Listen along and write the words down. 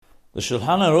The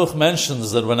Shulchan Aruch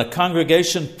mentions that when a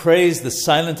congregation prays the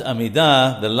silent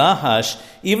Amidah, the Lahash,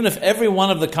 even if every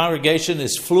one of the congregation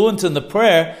is fluent in the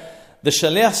prayer, the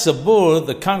Shaliach Sabur,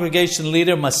 the congregation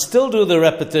leader, must still do the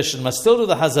repetition, must still do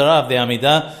the Hazarah of the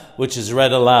Amidah, which is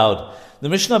read aloud. The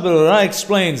Mishnah Berurah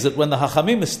explains that when the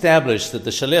Hachamim established that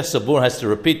the Shaliach Sabur has to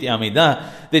repeat the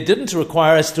Amidah, they didn't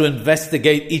require us to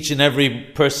investigate each and every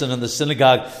person in the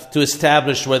synagogue to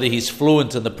establish whether he's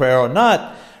fluent in the prayer or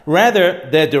not. Rather,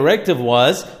 their directive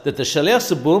was that the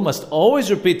Shaliach Sabur must always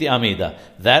repeat the Amidah.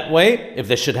 That way, if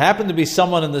there should happen to be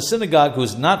someone in the synagogue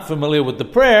who's not familiar with the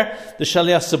prayer, the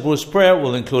Shaliach Sabur's prayer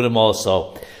will include him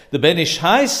also. The Ben Ish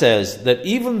Hai says that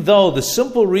even though the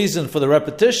simple reason for the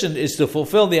repetition is to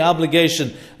fulfill the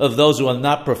obligation of those who are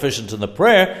not proficient in the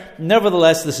prayer,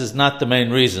 nevertheless, this is not the main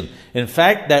reason. In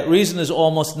fact, that reason is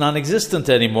almost non-existent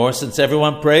anymore, since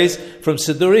everyone prays from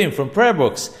Siddurim, from prayer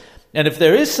books. And if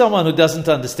there is someone who doesn't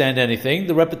understand anything,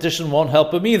 the repetition won't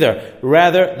help him either.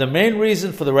 Rather, the main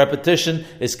reason for the repetition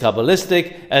is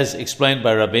Kabbalistic, as explained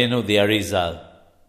by Rabbeinu the Arizal.